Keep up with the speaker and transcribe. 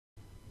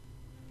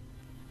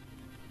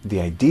The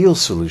ideal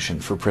solution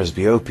for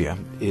presbyopia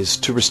is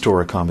to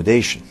restore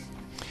accommodation.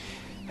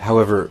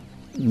 However,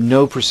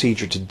 no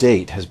procedure to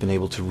date has been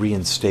able to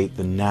reinstate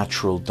the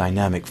natural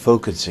dynamic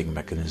focusing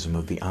mechanism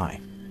of the eye.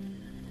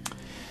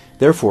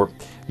 Therefore,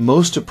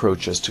 most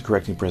approaches to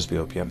correcting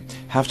presbyopia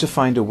have to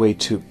find a way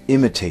to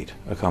imitate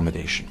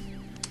accommodation.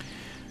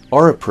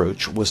 Our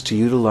approach was to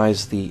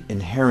utilize the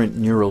inherent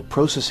neural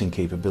processing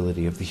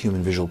capability of the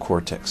human visual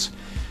cortex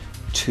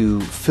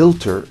to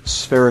filter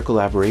spherical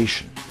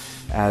aberration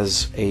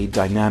as a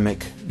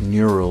dynamic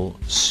neural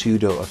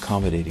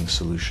pseudo-accommodating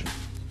solution.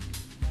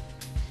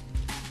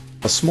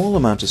 A small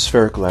amount of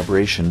spherical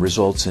aberration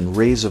results in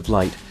rays of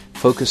light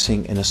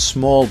focusing in a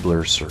small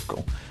blur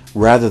circle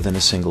rather than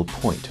a single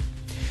point,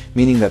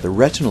 meaning that the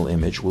retinal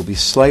image will be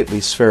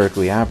slightly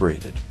spherically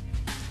aberrated.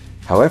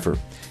 However,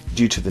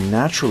 due to the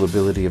natural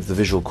ability of the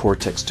visual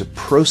cortex to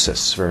process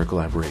spherical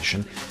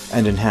aberration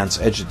and enhance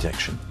edge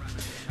detection,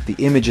 the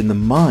image in the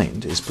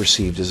mind is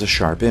perceived as a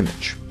sharp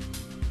image.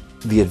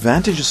 The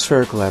advantage of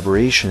spherical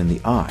aberration in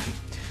the eye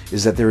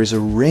is that there is a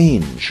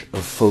range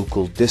of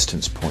focal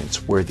distance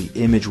points where the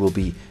image will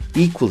be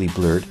equally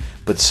blurred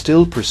but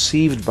still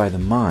perceived by the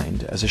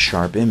mind as a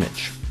sharp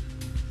image.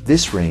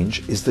 This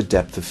range is the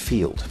depth of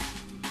field.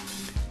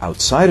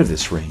 Outside of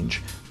this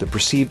range, the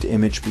perceived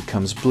image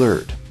becomes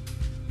blurred.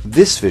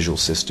 This visual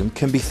system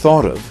can be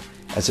thought of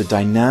as a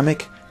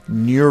dynamic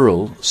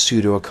neural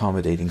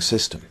pseudo-accommodating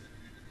system.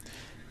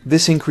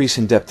 This increase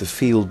in depth of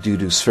field due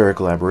to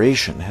spherical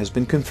aberration has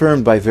been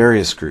confirmed by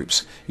various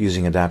groups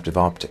using adaptive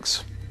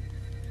optics.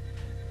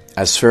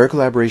 As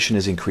spherical aberration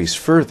is increased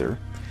further,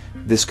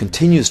 this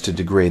continues to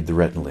degrade the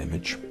retinal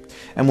image,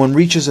 and one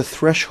reaches a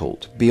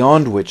threshold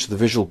beyond which the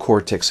visual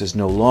cortex is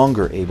no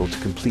longer able to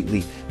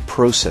completely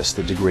process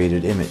the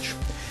degraded image,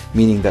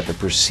 meaning that the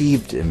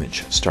perceived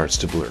image starts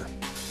to blur,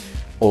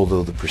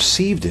 although the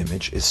perceived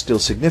image is still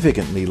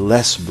significantly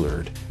less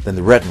blurred than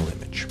the retinal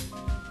image.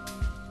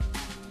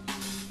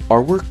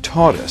 Our work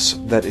taught us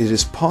that it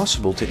is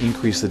possible to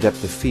increase the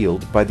depth of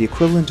field by the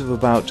equivalent of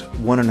about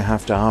 1.5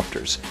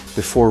 diopters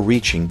before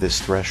reaching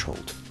this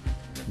threshold.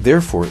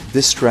 Therefore,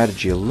 this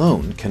strategy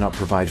alone cannot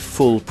provide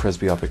full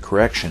presbyopic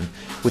correction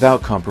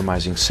without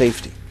compromising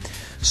safety.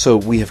 So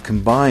we have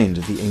combined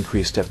the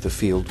increased depth of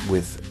field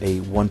with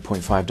a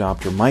 1.5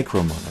 diopter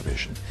micro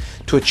monovision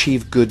to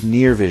achieve good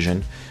near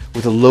vision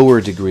with a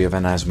lower degree of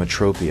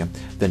anisometropia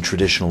than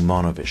traditional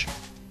monovision.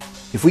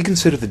 If we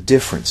consider the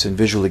difference in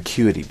visual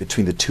acuity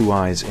between the two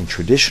eyes in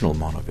traditional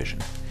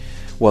monovision,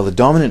 while the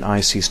dominant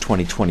eye sees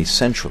 20/20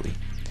 centrally,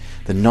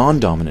 the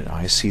non-dominant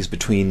eye sees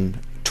between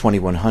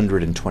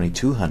 2100 and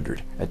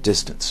 2200 at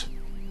distance.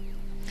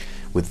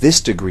 With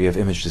this degree of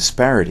image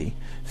disparity,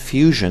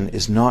 fusion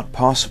is not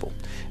possible,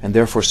 and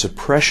therefore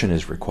suppression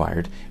is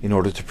required in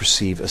order to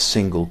perceive a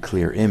single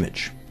clear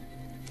image.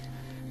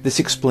 This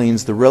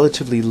explains the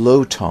relatively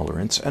low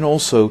tolerance and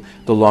also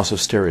the loss of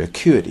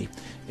stereoacuity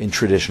in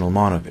traditional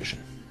monovision.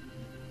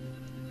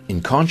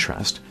 In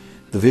contrast,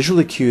 the visual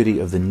acuity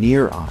of the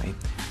near eye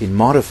in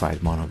modified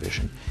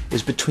monovision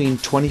is between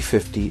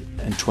 2050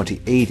 and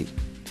 2080,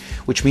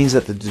 which means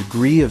that the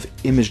degree of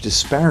image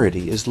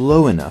disparity is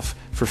low enough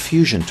for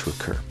fusion to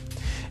occur,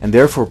 and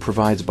therefore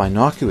provides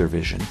binocular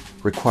vision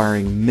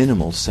requiring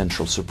minimal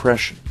central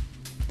suppression.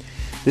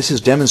 This is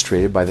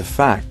demonstrated by the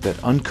fact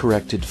that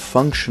uncorrected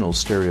functional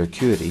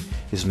stereoacuity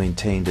is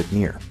maintained at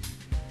near.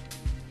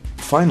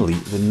 Finally,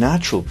 the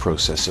natural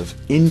process of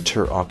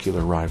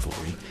interocular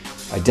rivalry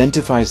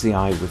identifies the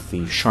eye with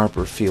the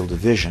sharper field of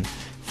vision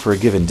for a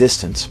given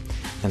distance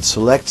and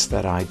selects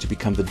that eye to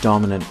become the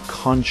dominant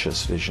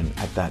conscious vision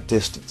at that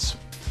distance.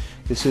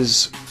 This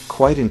is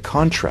quite in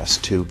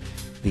contrast to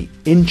the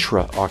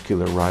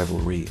intraocular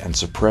rivalry and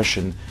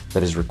suppression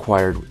that is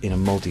required in a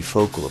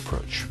multifocal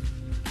approach.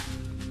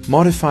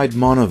 Modified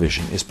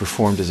monovision is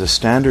performed as a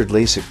standard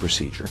LASIK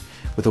procedure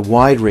with a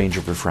wide range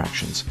of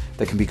refractions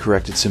that can be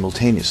corrected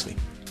simultaneously.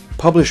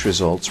 Published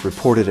results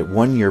reported at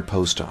 1 year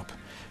post-op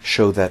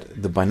show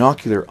that the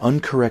binocular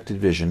uncorrected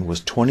vision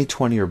was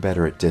 20/20 or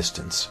better at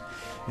distance,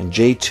 and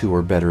J2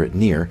 or better at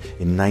near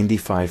in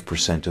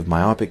 95% of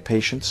myopic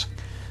patients,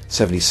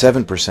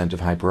 77%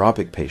 of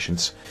hyperopic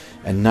patients,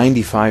 and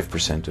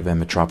 95% of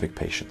emmetropic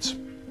patients.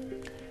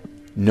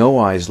 No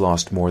eyes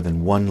lost more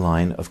than one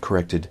line of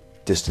corrected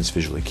distance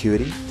visual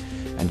acuity,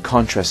 and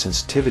contrast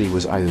sensitivity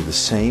was either the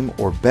same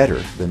or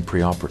better than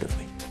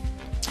preoperatively.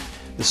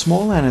 The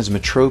small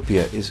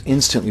anisometropia is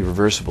instantly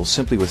reversible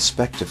simply with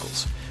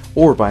spectacles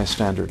or by a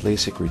standard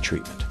LASIK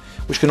retreatment,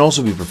 which can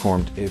also be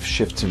performed if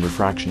shifts in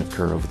refraction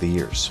occur over the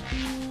years.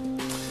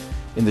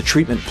 In the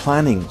treatment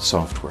planning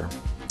software,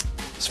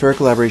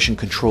 spherical aberration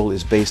control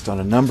is based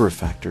on a number of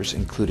factors,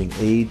 including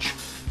age,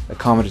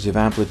 accommodative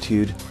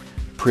amplitude,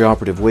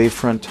 preoperative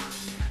wavefront,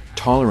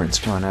 tolerance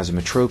to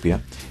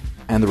anisometropia,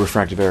 and the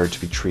refractive error to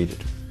be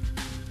treated.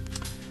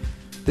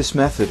 This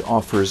method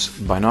offers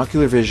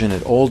binocular vision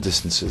at all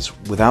distances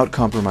without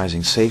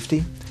compromising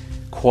safety,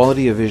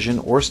 quality of vision,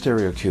 or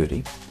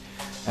stereoacuity,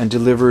 and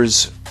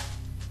delivers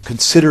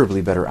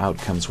considerably better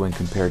outcomes when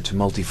compared to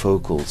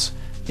multifocals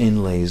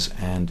inlays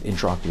and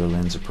intraocular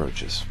lens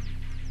approaches.